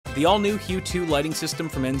The all-new Hue 2 lighting system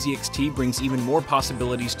from NZXT brings even more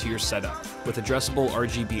possibilities to your setup, with addressable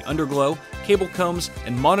RGB underglow, cable combs,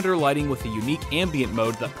 and monitor lighting with a unique ambient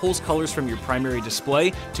mode that pulls colors from your primary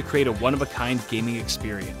display to create a one-of-a-kind gaming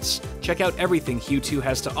experience. Check out everything Hue 2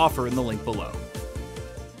 has to offer in the link below.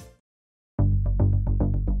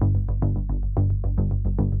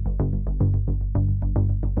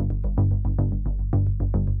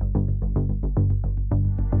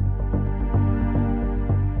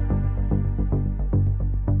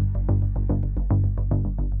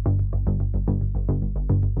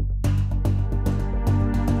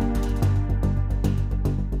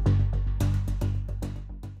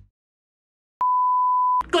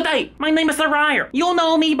 Good day, my name is Lyle. You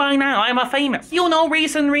know me by now, I'm a famous. You know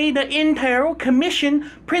recently the Intel commissioned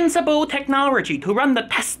Principal Technology to run the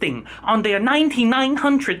testing on their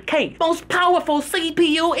 9900K, most powerful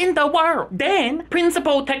CPU in the world. Then,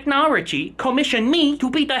 Principal Technology commissioned me to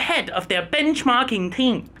be the head of their benchmarking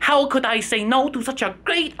team. How could I say no to such a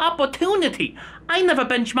great opportunity? I never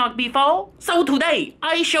benchmarked before. So today,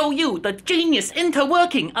 I show you the genius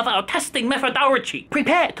interworking of our testing methodology.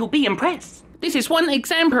 Prepare to be impressed. This is one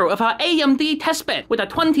example of our AMD testbed with a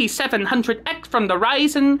 2700X from the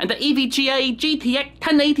Ryzen and the EVGA GTX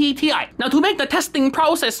 1080 Ti. Now to make the testing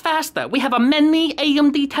process faster, we have a many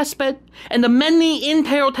AMD testbed and a many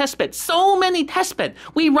Intel testbed. So many testbed,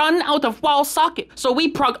 we run out of wall socket. So we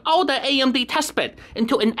plug all the AMD testbed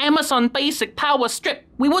into an Amazon basic power strip.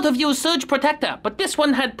 We would have used surge protector, but this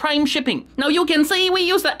one had prime shipping. Now you can see we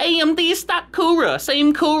use the AMD stock cooler,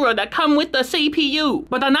 same cooler that come with the CPU.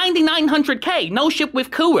 But the 9900K no ship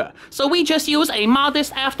with cooler, so we just use a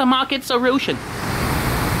modest aftermarket solution.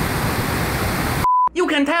 You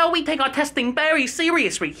can tell we take our testing very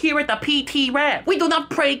seriously here at the PT Lab. We do not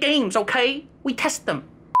play games, okay? We test them.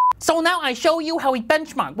 So now I show you how we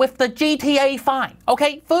benchmark with the GTA 5.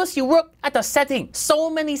 Okay, first you look at the setting. So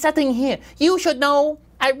many settings here. You should know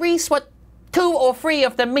at least what 2 or 3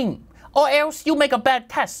 of them mean, or else you make a bad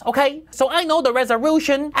test, okay? So I know the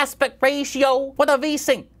resolution, aspect ratio, what a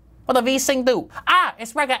V-Sync. What does V-Sync do?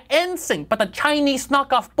 It's like an NSYNC, but a Chinese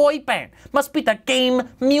knockoff boy band. Must be the game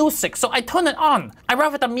music, so I turn it on. I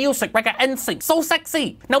love the music like an NSYNC, so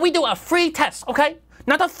sexy. Now we do a free test, okay?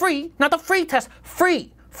 Not a free test,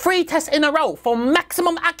 free test in a row for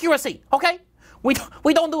maximum accuracy, okay?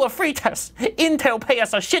 We don't do a free test. Intel pay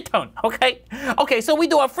us a shit ton, okay? Okay, so we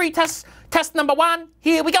do a free test. Test number 1,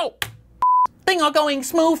 here we go. Things are going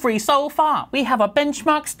smoothly so far. We have a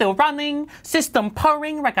benchmark still running, system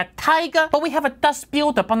purring like a tiger, but we have a dust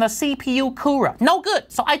buildup on the CPU cooler. No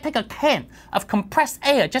good, so I take a can of compressed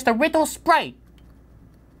air, just a little spray.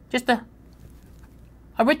 Just a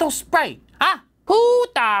little spray. Who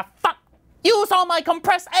the fuck use all my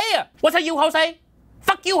compressed air? What's that you, Jose?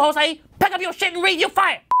 Fuck you, Jose. Pack up your shit and read, you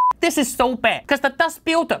fire. This is so bad, because the dust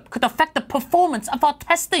buildup could affect the performance of our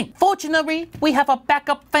testing. Fortunately, we have a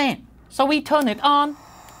backup fan. So we turn it on,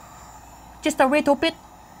 just a little bit,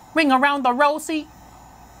 ring around the rosy.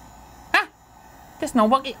 There's no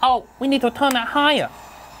working. Oh, we need to turn it higher.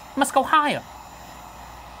 Must go higher.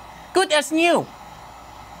 Good as new.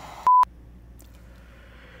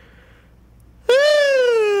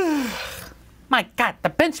 My God, the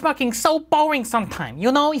benchmarking so boring sometimes.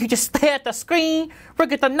 You know, you just stare at the screen,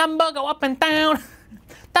 look at the number, go up and down.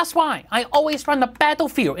 That's why I always run the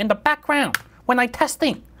battlefield in the background when I'm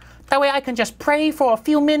testing. That way I can just pray for a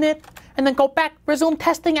few minutes and then go back, resume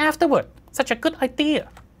testing afterward. Such a good idea.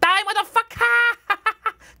 Die, motherfucker!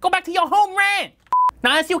 Go back to your home run!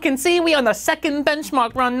 Now as you can see, we're on the second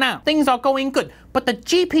benchmark run now. Things are going good, but the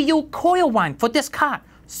GPU coil whine for this card,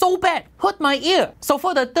 so bad, hurt my ear. So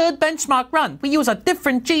for the third benchmark run, we use a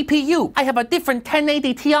different GPU. I have a different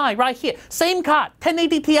 1080 Ti right here. Same card,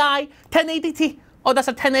 1080 Ti, 1080 Ti. Oh, that's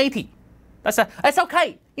a 1080. It's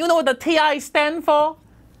okay. You know what the Ti stand for?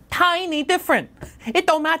 Tiny different. It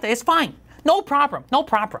don't matter, it's fine. No problem, no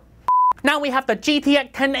problem. Now we have the GTX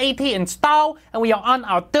 1080 installed and we are on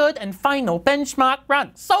our third and final benchmark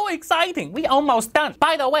run. So exciting, we almost done.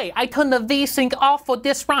 By the way, I turned the V-Sync off for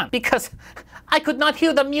this run because I could not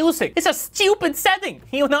hear the music. It's a stupid setting,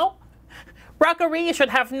 you know? Rockery should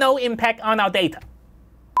have no impact on our data.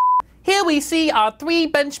 Here we see our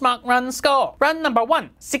 3 benchmark run score. Run number 1,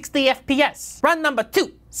 60 FPS. Run number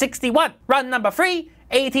 2, 61. Run number 3,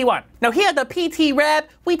 81. Now here at the PT Lab,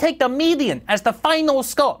 we take the median as the final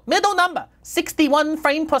score. Middle number, 61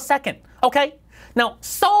 frames per second. Okay? Now,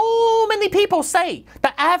 so many people say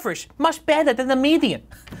the average much better than the median.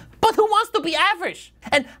 But who wants to be average?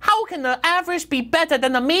 And how can the average be better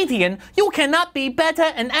than the median? You cannot be better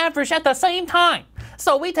and average at the same time.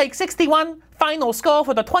 So we take 61, final score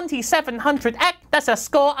for the 2700X. That's a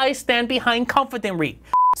score I stand behind confidently.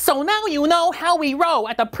 So now you know how we roll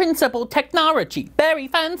at the principal technology. Very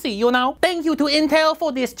fancy, you know. Thank you to Intel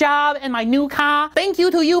for this job and my new car. Thank you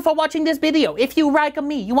to you for watching this video. If you like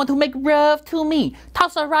me, you want to make love to me,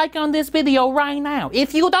 toss a like on this video right now.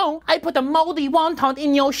 If you don't, I put a moldy wonton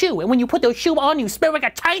in your shoe, and when you put the shoe on, you smell like a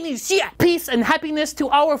Chinese shit. Peace and happiness to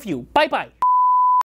all of you. Bye bye.